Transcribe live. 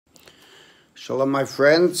Shalom, my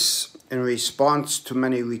friends. In response to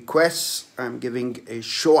many requests, I'm giving a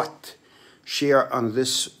short shiur on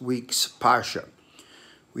this week's Parsha.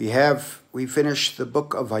 We finished the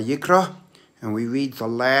book of Vayikra, and we read the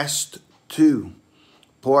last two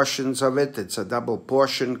portions of it. It's a double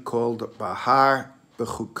portion called Behar,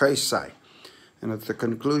 Bechukosai. And at the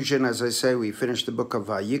conclusion, as I say, we finish the book of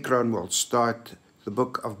Vayikra and we'll start the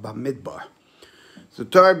book of Bamidbar. The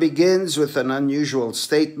Torah begins with an unusual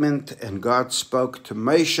statement, and God spoke to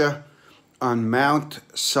Moshe on Mount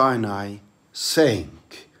Sinai, saying,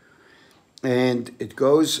 and it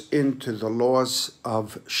goes into the laws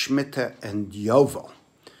of Shemitah and Yovel.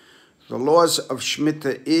 The laws of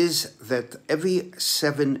Shemitah is that every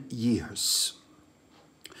 7 years,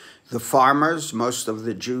 the farmers, most of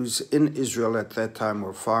the Jews in Israel at that time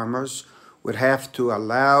were farmers, would have to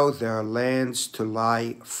allow their lands to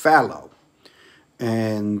lie fallow.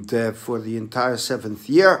 And for the entire 7th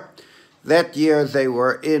year, that year they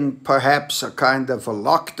were in perhaps a kind of a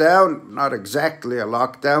lockdown, not exactly a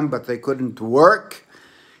lockdown, but they couldn't work,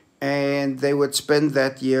 and they would spend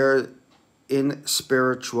that year in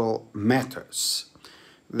spiritual matters.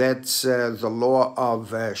 That's the law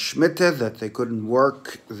of Shemitah, that they couldn't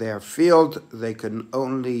work their field, they can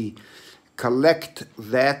only collect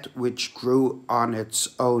that which grew on its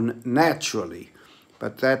own naturally.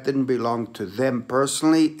 But that didn't belong to them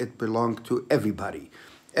personally, it belonged to everybody.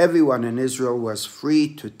 Everyone in Israel was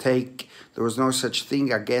free to take, there was no such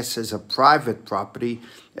thing, I guess, as a private property.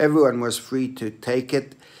 Everyone was free to take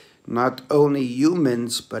it, not only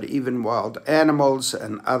humans, but even wild animals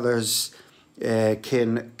and others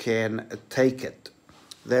can take it.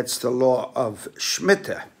 That's the law of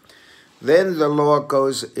Shemitah. Then the law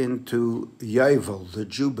goes into Yovel, the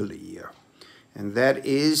Jubilee year. And that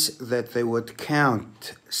is that they would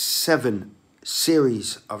count 7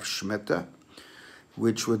 series of Shemitah,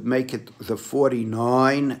 which would make it the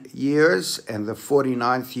 49 years, and the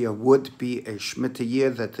 49th year would be a Shemitah year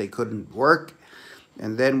that they couldn't work,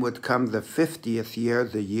 and then would come the 50th year,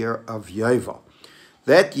 the year of Yovel.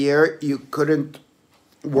 That year you couldn't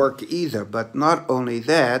work either, but not only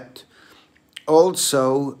that,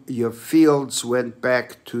 also your fields went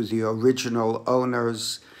back to the original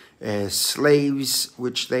owners. Slaves,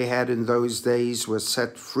 which they had in those days, were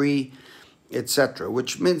set free, etc.,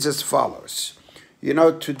 which means as follows. You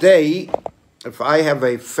know, today, if I have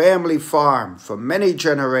a family farm for many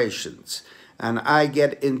generations and I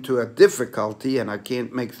get into a difficulty and I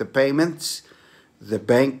can't make the payments, the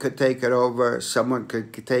bank could take it over, someone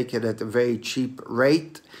could take it at a very cheap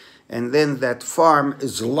rate, and then that farm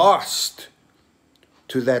is lost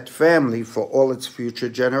to that family for all its future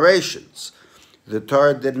generations. The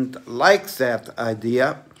Torah didn't like that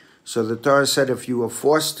idea, so the Torah said if you were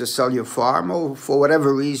forced to sell your farm, or for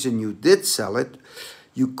whatever reason you did sell it,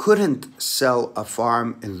 you couldn't sell a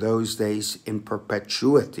farm in those days in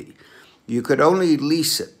perpetuity. You could only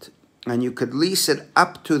lease it, and you could lease it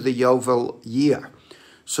up to the Yovel year.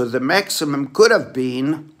 So the maximum could have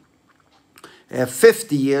been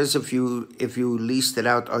 50 years if you leased it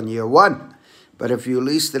out on year 1. But if you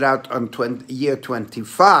leased it out on year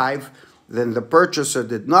 25, then the purchaser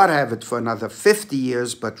did not have it for another 50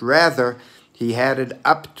 years, but rather he had it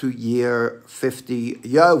up to year 50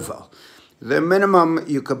 Yovel. The minimum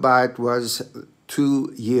you could buy it was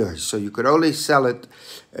 2 years, so you could only sell it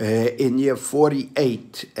in year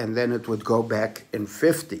 48, and then it would go back in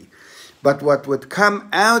 50. But what would come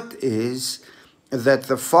out is that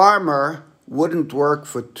the farmer wouldn't work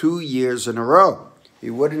for 2 years in a row. He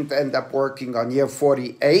wouldn't end up working on year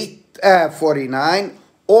 49,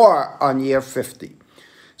 or on year 50.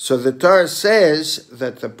 So the Torah says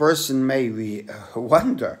that the person may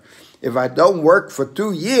wonder, if I don't work for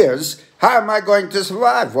 2 years, how am I going to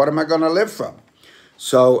survive? What am I going to live from?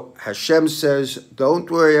 So Hashem says, don't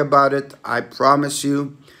worry about it. I promise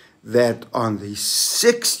you that on the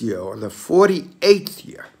 6th year, or the 48th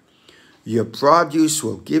year, your produce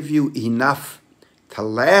will give you enough to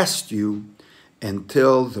last you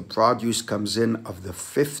until the produce comes in of the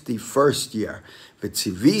 51st year.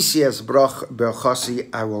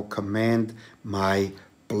 I will command my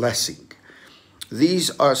blessing.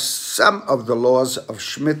 These are some of the laws of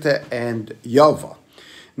Shemitah and Yovel.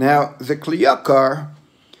 Now, the Kliyakar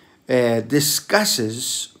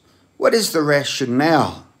discusses what is the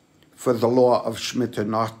rationale for the law of Shemitah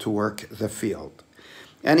not to work the field.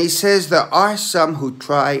 And he says there are some who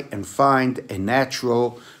try and find a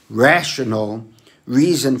natural, rational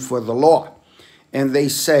reason for the law. And they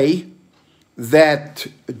say that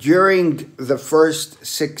during the first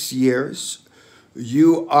 6 years,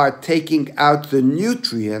 you are taking out the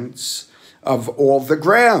nutrients of all the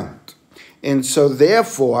ground. And so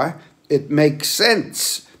therefore, it makes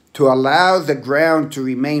sense to allow the ground to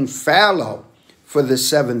remain fallow for the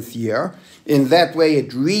 7th year. In that way,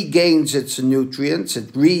 it regains its nutrients,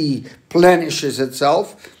 it replenishes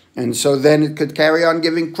itself, and so then it could carry on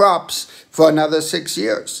giving crops for another 6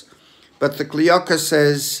 years. But the Kliyaka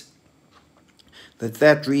says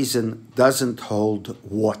that reason doesn't hold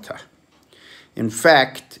water. In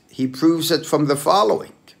fact, he proves it from the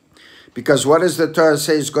following. Because what does the Torah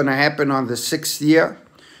say is going to happen on the 6th year?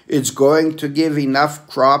 It's going to give enough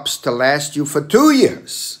crops to last you for 2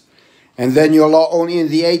 years. And then you'll only in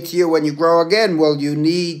the 8th year when you grow again, will you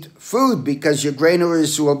need food because your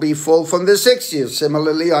granaries will be full from the 6th year.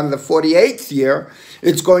 Similarly, on the 48th year,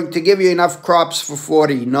 it's going to give you enough crops for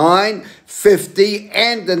 49, 50,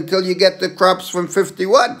 and until you get the crops from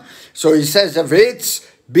 51. So he says if it's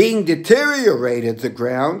being deteriorated, the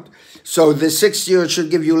ground, so the 6th year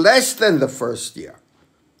should give you less than the 1st year,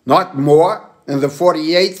 not more. And the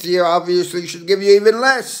 48th year obviously should give you even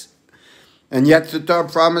less. And yet the Torah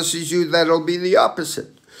promises you that it'll be the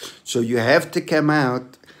opposite. So you have to come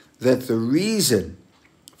out that the reason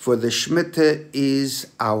for the Shemitah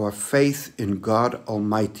is our faith in God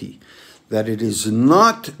Almighty. That it is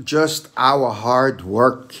not just our hard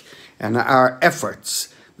work and our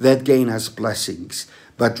efforts that gain us blessings,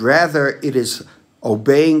 but rather it is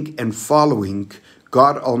obeying and following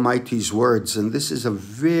God Almighty's words. And this is a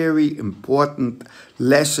very important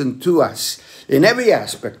lesson to us in every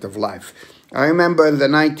aspect of life. I remember in the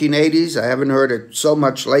 1980s, I haven't heard it so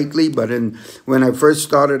much lately, but when I first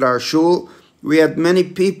started our shul, we had many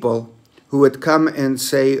people who would come and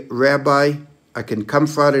say, Rabbi, I can come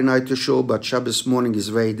Friday night to shul, but Shabbos morning is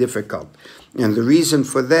very difficult. And the reason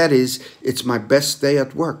for that is, it's my best day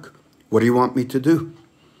at work. What do you want me to do?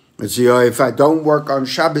 I say, oh, if I don't work on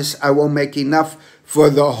Shabbos, I won't make enough for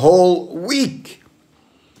the whole week.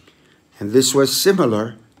 And this was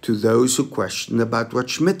similar to those who question about what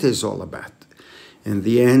Shemitah is all about. And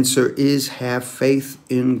the answer is, have faith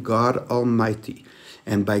in God Almighty.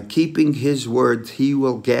 And by keeping His word, He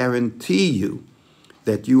will guarantee you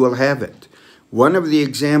that you will have it. One of the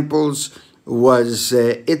examples was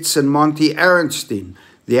Itz and Monty Aronstein,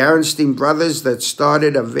 the Aronstein brothers that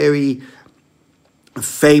started a very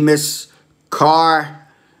famous car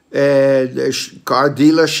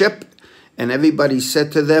dealership. And everybody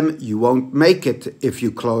said to them, you won't make it if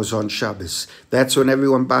you close on Shabbos. That's when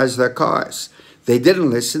everyone buys their cars. They didn't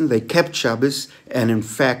listen. They kept Shabbos. And in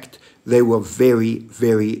fact, they were very,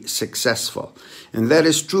 very successful. And that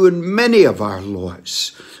is true in many of our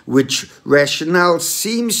laws, which rationale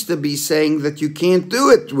seems to be saying that you can't do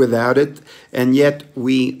it without it, and yet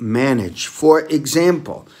we manage. For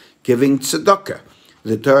example, giving tzedakah.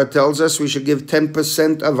 The Torah tells us we should give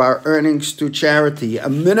 10% of our earnings to charity, a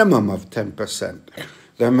minimum of 10%.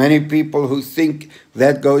 There are many people who think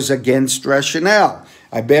that goes against rationale.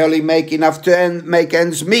 I barely make enough to make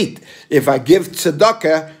ends meet. If I give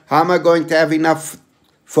tzedakah, how am I going to have enough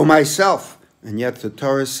for myself? And yet the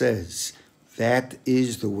Torah says that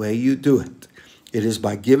is the way you do it. It is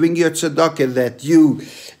by giving your tzedakah that you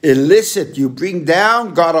elicit, you bring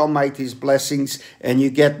down God Almighty's blessings, and you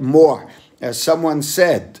get more. As someone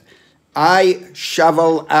said, I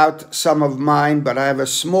shovel out some of mine, but I have a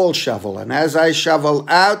small shovel. And as I shovel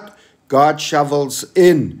out, God shovels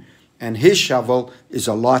in. And His shovel is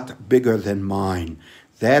a lot bigger than mine.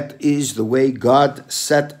 That is the way God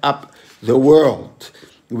set up the world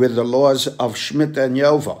with the laws of Shemitah and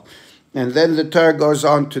Yovel. And then the Torah goes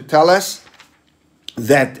on to tell us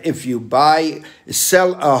that if you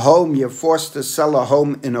sell a home, you're forced to sell a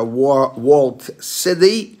home in a walled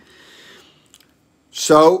city.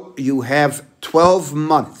 So you have 12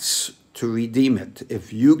 months to redeem it.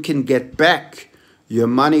 If you can get back your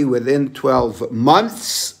money within 12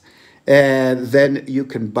 months, then you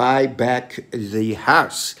can buy back the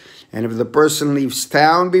house. And if the person leaves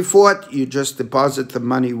town before it, you just deposit the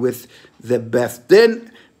money with the Beth Din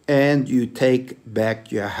and you take back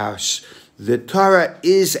your house. The Torah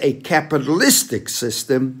is a capitalistic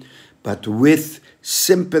system, but with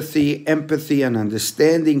sympathy, empathy, and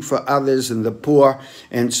understanding for others and the poor.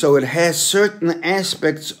 And so it has certain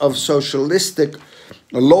aspects of socialistic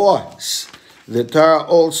laws. The Torah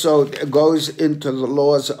also goes into the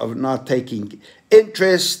laws of not taking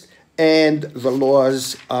interest and the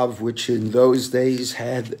laws of which in those days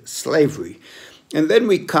had slavery. And then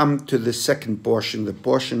we come to the second portion, the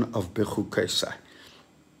portion of Bechukosai.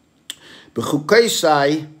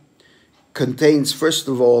 Bechukosai contains, first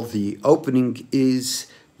of all, the opening is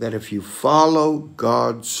that if you follow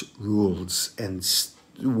God's rules and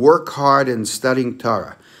work hard in studying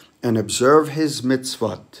Torah and observe His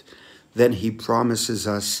mitzvot, then He promises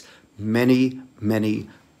us many, many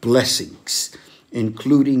blessings,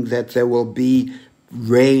 including that there will be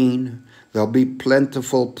rain, there'll be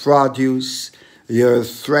plentiful produce, your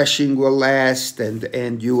threshing will last,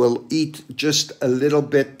 and you will eat just a little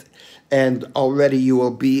bit, and already you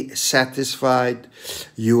will be satisfied.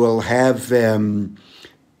 You will have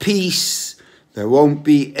peace. There won't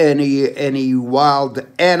be any wild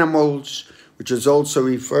animals, which is also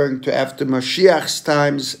referring to after Mashiach's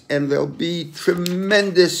times, and there'll be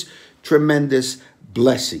tremendous, tremendous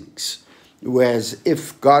blessings. Whereas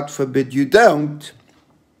if, God forbid, you don't,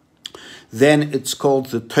 then it's called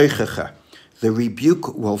the teichacha. The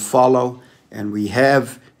rebuke will follow, and we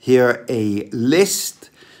have here a list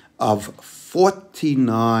of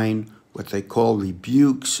 49 what they call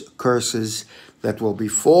rebukes, curses, that will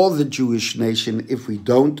befall the Jewish nation if we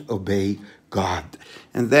don't obey God.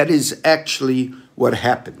 And that is actually what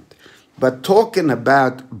happened. But talking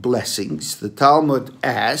about blessings, the Talmud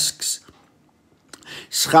asks,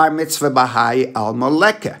 Schar mitzvah bahai al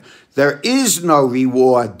moleka. There is no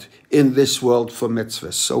reward in this world for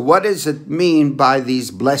mitzvahs. So what does it mean by these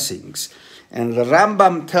blessings? And the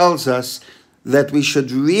Rambam tells us that we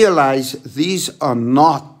should realize these are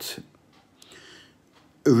not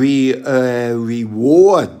rewards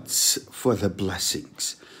for the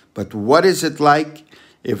blessings. But what is it like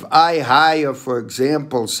if I hire, for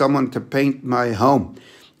example, someone to paint my home,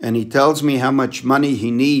 and he tells me how much money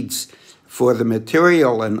he needs for the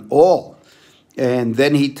material and all, and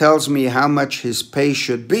then he tells me how much his pay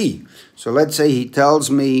should be. So let's say he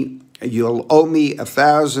tells me, you'll owe me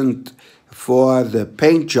 1,000 for the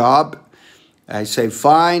paint job. I say,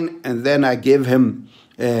 fine, and then I give him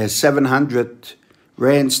 700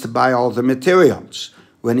 rands to buy all the materials.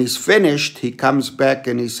 When he's finished, he comes back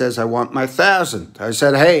and he says, I want my 1,000. I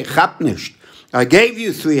said, hey, chap nicht. I gave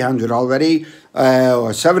you 300 already,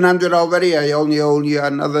 or 700 already. I only owe you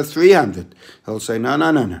another 300. He'll say,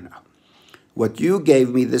 no. What you gave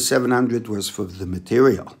me, the 700, was for the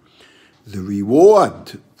material. The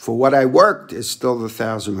reward for what I worked is still the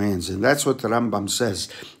 1,000 rands. And that's what the Rambam says.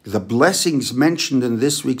 The blessings mentioned in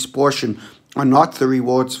this week's portion are not the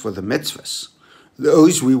rewards for the mitzvahs.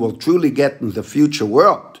 Those we will truly get in the future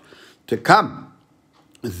world to come.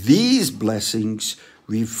 These blessings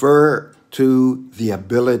refer to the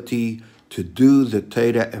ability to do the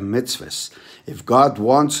Torah and mitzvahs. If God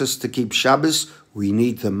wants us to keep Shabbos, we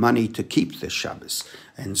need the money to keep the Shabbos.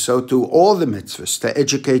 And so to all the mitzvahs. To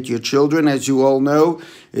educate your children, as you all know,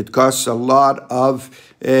 it costs a lot of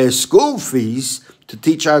school fees to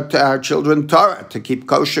teach our children Torah, to keep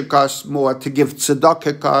kosher costs more, to give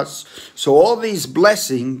tzedakah costs. So all these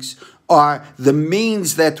blessings are the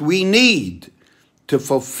means that we need to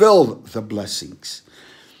fulfill the blessings.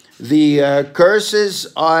 The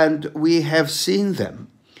curses, and we have seen them.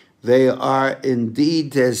 They are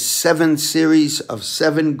indeed 7 series of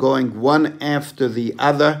 7 going one after the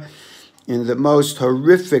other in the most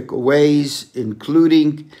horrific ways,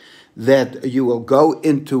 including that you will go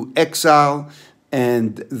into exile,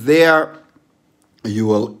 and there you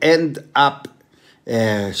will end up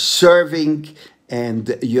serving,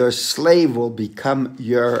 and your slave will become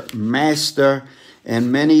your master,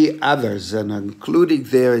 and many others. And including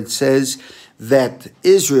there, it says that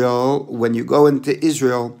Israel, when you go into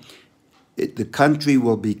Israel, the country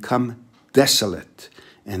will become desolate.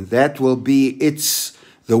 And that will be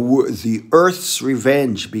the earth's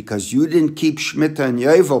revenge, because you didn't keep Shemitah and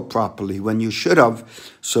Yovel properly when you should have,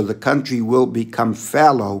 so the country will become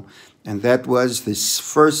fallow. And that was the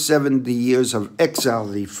first 70 years of exile.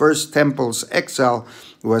 The first temple's exile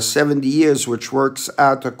was 70 years, which works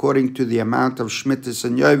out according to the amount of Shemitahs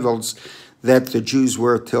and Yovels that the Jews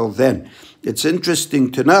were till then. It's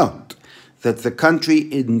interesting to note that the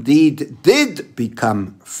country indeed did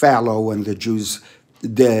become fallow when the Jews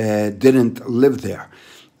didn't live there.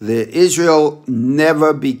 Israel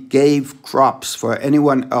never gave crops for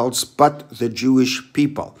anyone else but the Jewish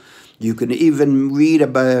people. You can even read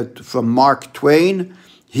about from Mark Twain.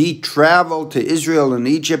 He traveled to Israel and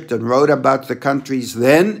Egypt and wrote about the countries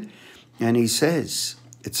then, and he says,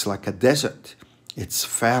 it's like a desert. It's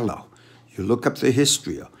fallow. You look up the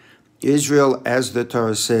history. Israel, as the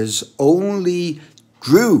Torah says, only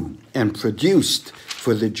grew and produced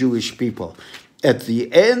for the Jewish people. At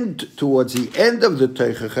the end, towards the end of the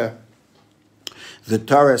Teichacha, the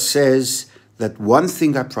Torah says that one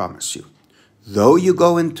thing I promise you, though you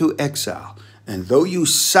go into exile, and though you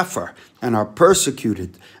suffer and are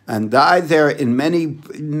persecuted and die there in many,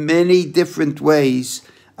 many different ways,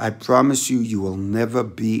 I promise you, you will never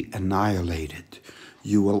be annihilated.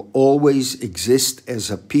 You will always exist as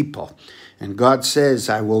a people. And God says,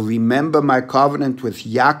 I will remember my covenant with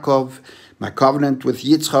Yaakov, My covenant with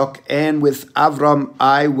Yitzchak and with Avram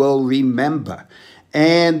I will remember,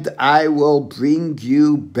 and I will bring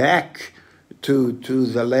you back to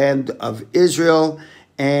the land of Israel,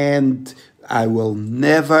 and I will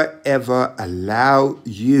never, ever allow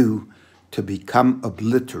you to become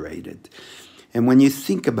obliterated. And when you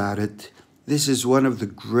think about it, this is one of the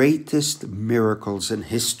greatest miracles in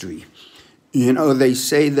history. You know, they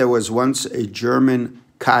say there was once a German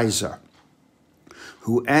Kaiser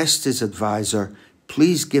who asked his advisor,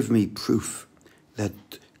 please give me proof that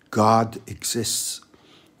God exists.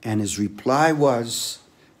 And his reply was,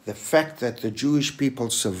 the fact that the Jewish people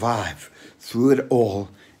survive through it all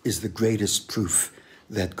is the greatest proof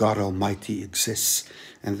that God Almighty exists.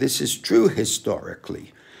 And this is true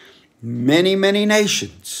historically. Many, many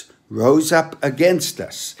nations rose up against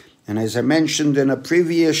us. And as I mentioned in a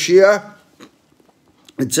previous Shiur,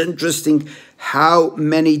 it's interesting how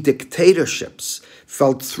many dictatorships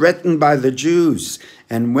felt threatened by the Jews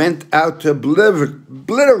and went out to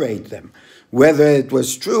obliterate them, whether it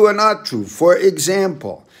was true or not true. For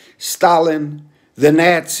example, Stalin, the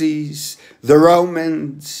Nazis, the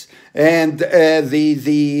Romans, and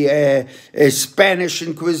the Spanish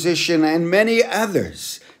Inquisition, and many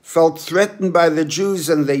others felt threatened by the Jews,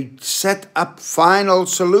 and they set up final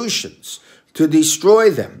solutions to destroy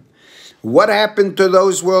them. What happened to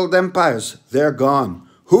those world empires? They're gone.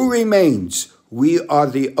 Who remains? We are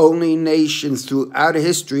the only nation throughout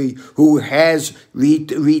history who has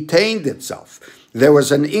retained itself. There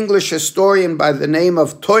was an English historian by the name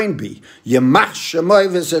of Toynbee, Yemach Shemoy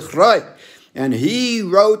V'Zichroi, and he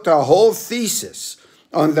wrote a whole thesis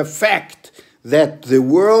on the fact that the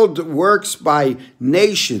world works by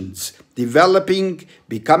nations developing,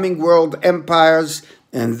 becoming world empires,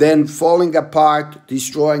 and then falling apart,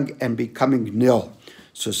 destroying, and becoming nil.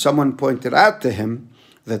 So someone pointed out to him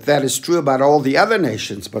that that is true about all the other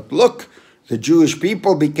nations. But look, the Jewish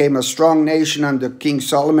people became a strong nation under King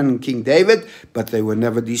Solomon and King David, but they were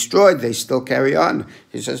never destroyed. They still carry on.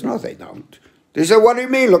 He says, no, they don't. They said, what do you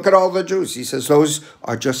mean? Look at all the Jews. He says, those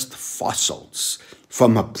are just fossils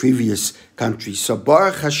from a previous country. So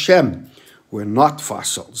Baruch Hashem, we're not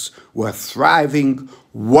fossils. We're a thriving,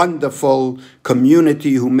 wonderful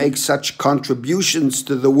community who makes such contributions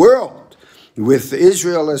to the world, with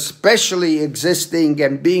Israel especially existing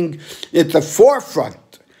and being at the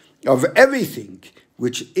forefront of everything,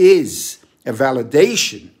 which is a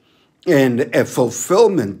validation and a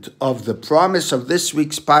fulfillment of the promise of this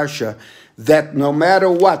week's Parsha, that no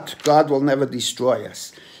matter what, God will never destroy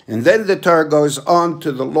us. And then the Torah goes on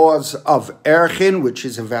to the laws of Erchin, which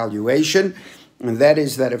is evaluation, and that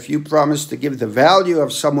is that if you promise to give the value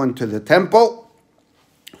of someone to the temple,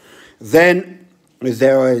 then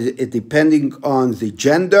there is, depending on the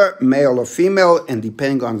gender, male or female, and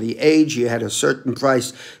depending on the age, you had a certain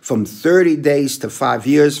price from 30 days to 5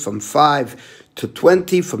 years, from 5 to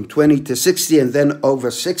 20, from 20 to 60, and then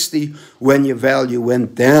over 60 when your value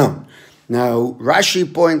went down. Now,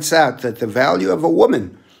 Rashi points out that the value of a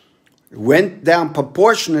woman went down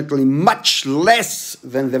proportionately much less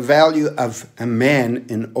than the value of a man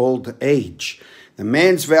in old age. The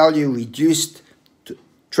man's value reduced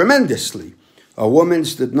tremendously. A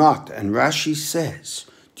woman's did not. And Rashi says,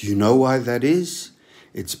 do you know why that is?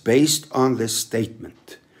 It's based on this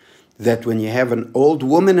statement, that when you have an old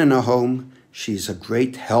woman in a home, she's a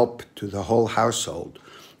great help to the whole household.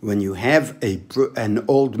 When you have an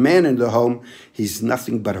old man in the home, he's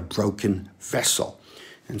nothing but a broken vessel.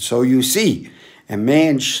 And so you see, a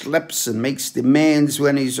man schleps and makes demands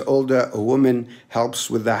when he's older. A woman helps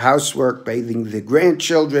with the housework, bathing the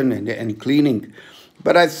grandchildren and cleaning.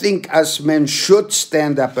 But I think us men should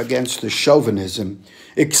stand up against the chauvinism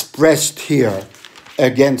expressed here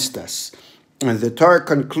against us. And the Torah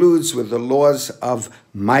concludes with the laws of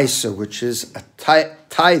Maisa, which is a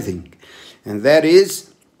tithing. And that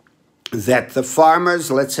is that the farmers,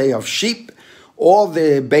 let's say of sheep, all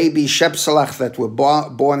the baby shepselach that were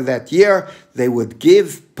born that year, they would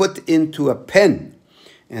put into a pen,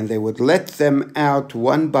 and they would let them out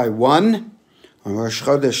one by one. On Rosh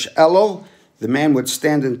Chodesh Elul, the man would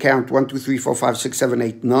stand and count 1, 2, 3, 4, 5, 6, 7,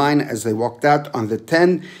 8, 9 as they walked out. On the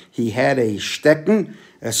 10, he had a stecken,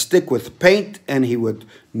 a stick with paint, and he would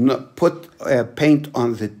put paint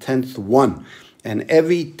on the 10th one. And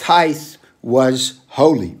every tithe was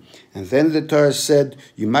holy. And then the Torah said,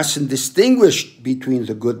 you mustn't distinguish between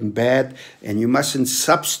the good and bad, and you mustn't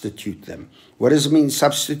substitute them. What does it mean,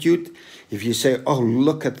 substitute? If you say, oh,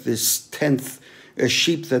 look at this 10th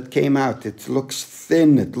sheep that came out. It looks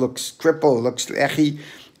thin, it looks crippled, it looks lechi.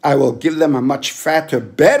 I will give them a much fatter,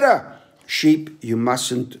 better sheep. You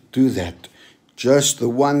mustn't do that. just the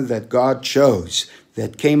one that God chose,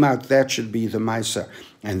 that came out, that should be the Meiser.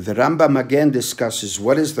 And the Rambam again discusses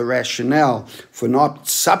what is the rationale for not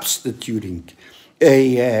substituting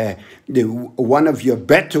one of your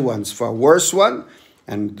better ones for a worse one.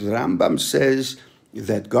 And the Rambam says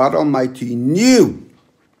that God Almighty knew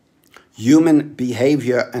human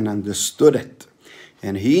behavior and understood it.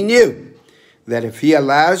 And he knew that if he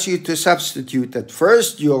allows you to substitute, at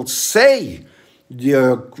first you'll say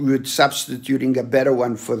you're substituting a better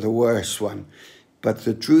one for the worse one. But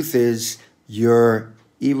the truth is, your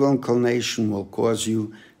evil inclination will cause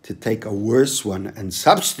you to take a worse one and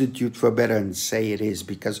substitute for better and say it is.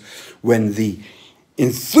 Because when the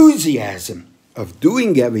enthusiasm of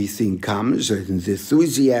doing everything comes, and the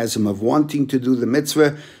enthusiasm of wanting to do the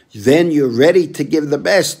mitzvah, then you're ready to give the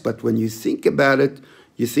best. But when you think about it,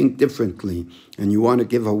 you think differently, and you want to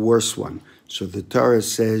give a worse one. So the Torah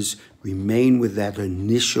says, remain with that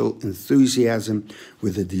initial enthusiasm,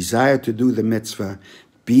 with a desire to do the mitzvah.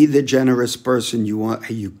 Be the generous person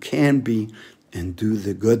you can be, and do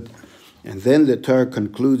the good. And then the Torah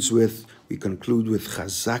concludes with,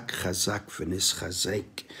 Chazak, Chazak,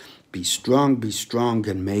 Venischazeik. Be strong,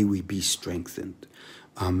 and may we be strengthened.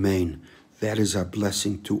 Amen. That is our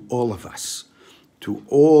blessing to all of us. To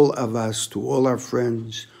all of us, to all our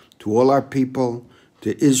friends, to all our people,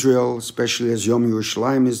 to Israel, especially as Yom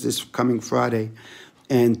Yerushalayim is this coming Friday,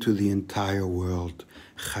 and to the entire world.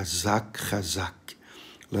 Chazak, Chazak.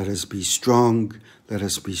 Let us be strong,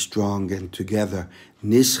 and together,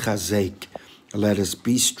 Venischazeik. Let us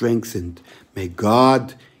be strengthened. May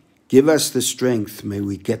God give us the strength. May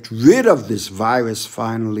we get rid of this virus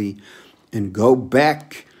finally and go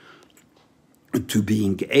back to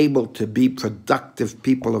being able to be productive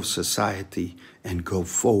people of society and go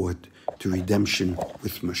forward to redemption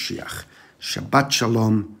with Mashiach. Shabbat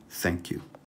Shalom. Thank you.